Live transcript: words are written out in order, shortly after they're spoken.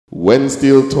When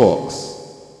Steel talks,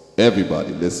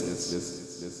 everybody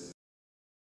listens.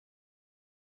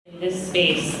 In this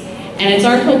space. And it's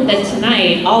our hope that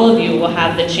tonight, all of you will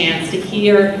have the chance to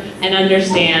hear and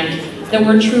understand that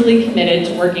we're truly committed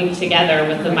to working together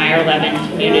with the Meyer Levin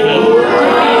community.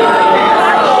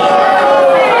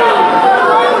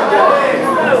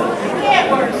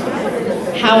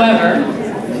 However,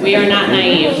 we are not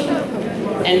naive,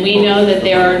 and we know that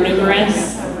there are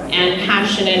numerous and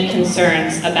passionate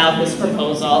concerns about this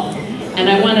proposal, and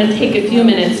I want to take a few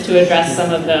minutes to address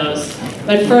some of those.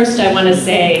 But first, I want to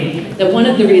say that one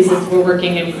of the reasons we're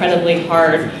working incredibly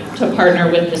hard to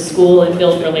partner with the school and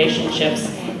build relationships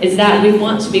is that we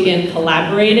want to begin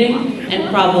collaborating and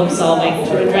problem solving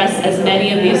to address as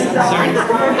many of these concerns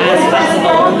as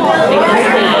possible. Because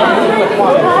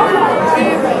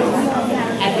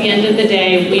at the end of the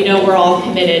day, we know we're all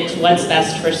committed to what's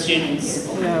best for students.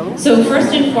 So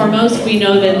first and foremost, we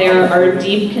know that there are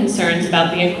deep concerns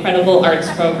about the incredible arts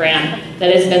program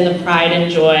that has been the pride and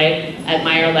joy at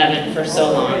Meyer Levin for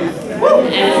so long.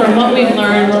 And from what we've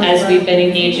learned as we've been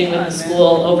engaging with the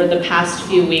school over the past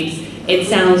few weeks, it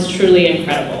sounds truly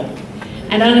incredible.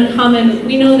 And on Uncommon,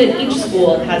 we know that each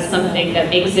school has something that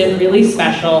makes it really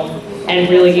special and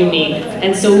really unique.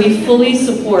 And so we fully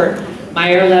support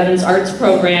Meyer Levin's arts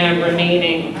program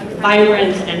remaining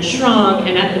vibrant and strong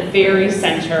and at the very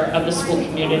center of the school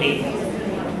community.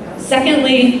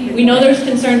 Secondly, we know there's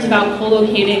concerns about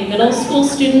co-locating middle school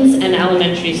students and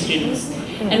elementary students.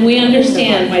 And we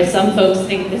understand why some folks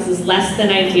think this is less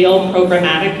than ideal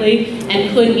programmatically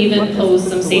and could even pose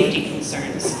some safety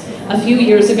concerns. A few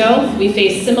years ago, we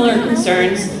faced similar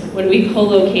concerns when we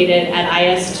co-located at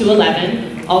IS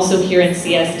 211, also here in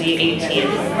CSD 18.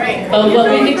 But what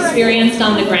we've experienced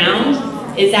on the ground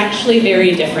is actually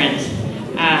very different.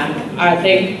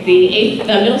 The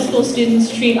middle school students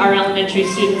treat our elementary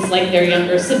students like their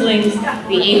younger siblings. The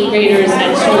 8th graders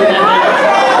at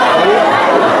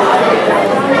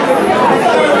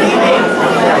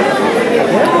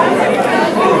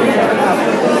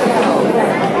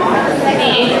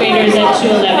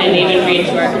 211 even read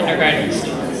to our kindergarten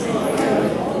students.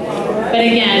 But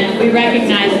again, we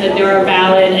recognize that there are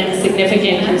valid and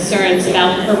significant concerns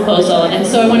about the proposal, and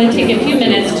so I want to take a few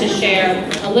minutes to share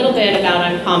a little bit about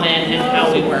Uncommon and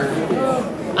how we work.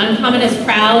 Uncommon is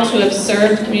proud to have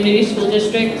served Community School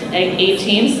District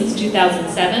 18 since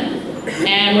 2007,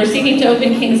 and we're seeking to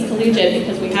open King's Collegiate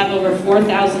because we have over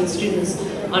 4,000 students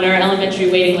on our elementary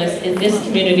waiting list in this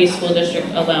community school district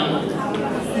alone.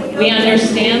 We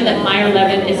understand that Meyer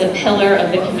Levin is a pillar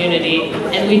of the community,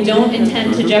 and we don't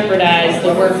intend to jeopardize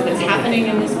the work that's happening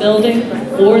in this building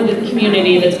or the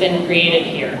community that's been created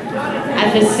here.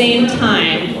 At the same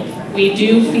time, we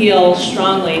do feel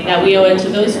strongly that we owe it to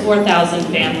those 4,000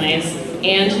 families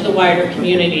and to the wider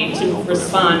community to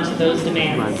respond to those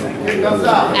demands.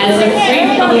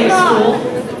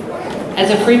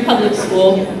 As a free public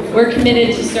school, we're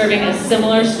committed to serving a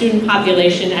similar student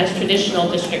population as traditional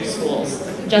district schools,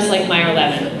 just like Meyer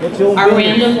Levin. Our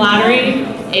random lottery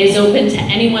is open to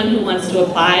anyone who wants to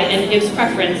apply and gives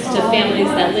preference to families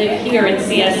that live here in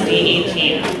CSD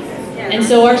 18. And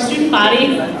so our student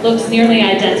body looks nearly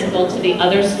identical to the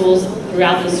other schools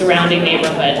throughout the surrounding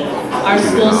neighborhood. Our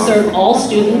schools serve all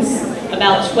students.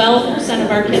 About 12%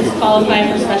 of our kids qualify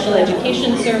for special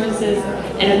education services,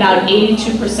 and about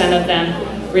 82% of them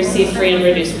receive free and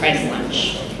reduced price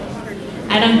lunch.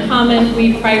 At Uncommon,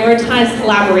 we prioritize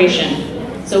collaboration.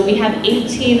 So we have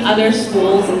 18 other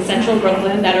schools in central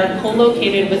Brooklyn that are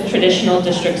co-located with traditional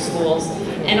district schools.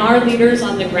 And our leaders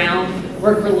on the ground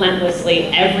work relentlessly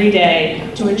every day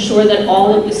to ensure that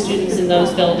all of the students in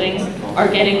those buildings are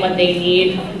getting what they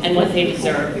need and what they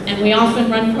deserve. And we often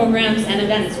run programs and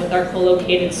events with our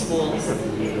co-located schools.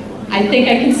 I think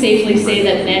I can safely say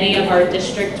that many of our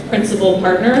district principal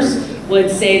partners would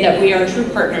say that we are true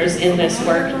partners in this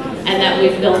work, and that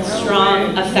we've built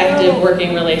strong, effective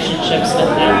working relationships with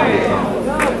them.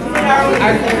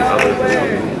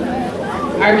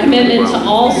 Our commitment to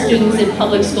all students in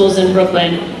public schools in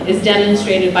Brooklyn is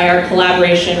demonstrated by our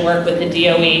collaboration work with the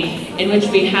DOE, in which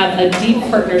we have a deep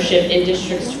partnership in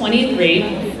districts 23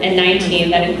 and 19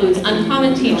 that includes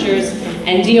Uncommon teachers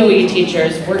and DOE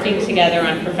teachers working together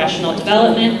on professional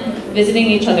development, visiting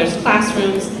each other's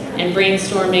classrooms, and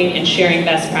brainstorming and sharing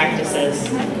best practices.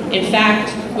 In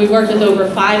fact, we've worked with over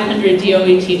 500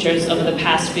 DOE teachers over the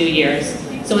past few years.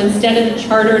 So instead of the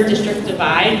charter district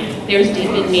divide, there's deep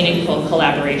and meaningful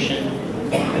collaboration.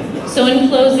 So in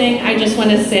closing, I just want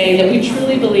to say that we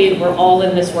truly believe we're all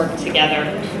in this work together,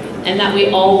 and that we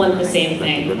all want the same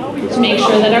thing, to make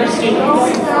sure that our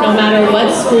students, no matter what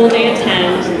school they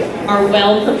attend, are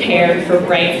well prepared for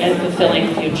bright and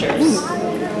fulfilling futures.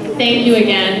 Thank you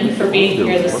again for being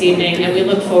here this evening, and we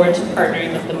look forward to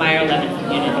partnering with the Meyer Levin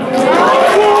community.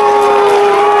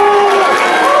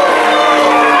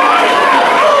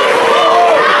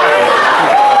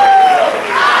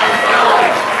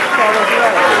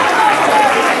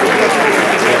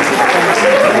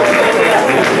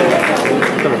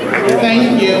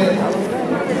 Thank you.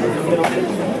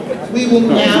 We will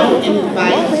now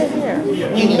invite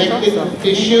elected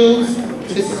officials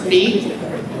to speak.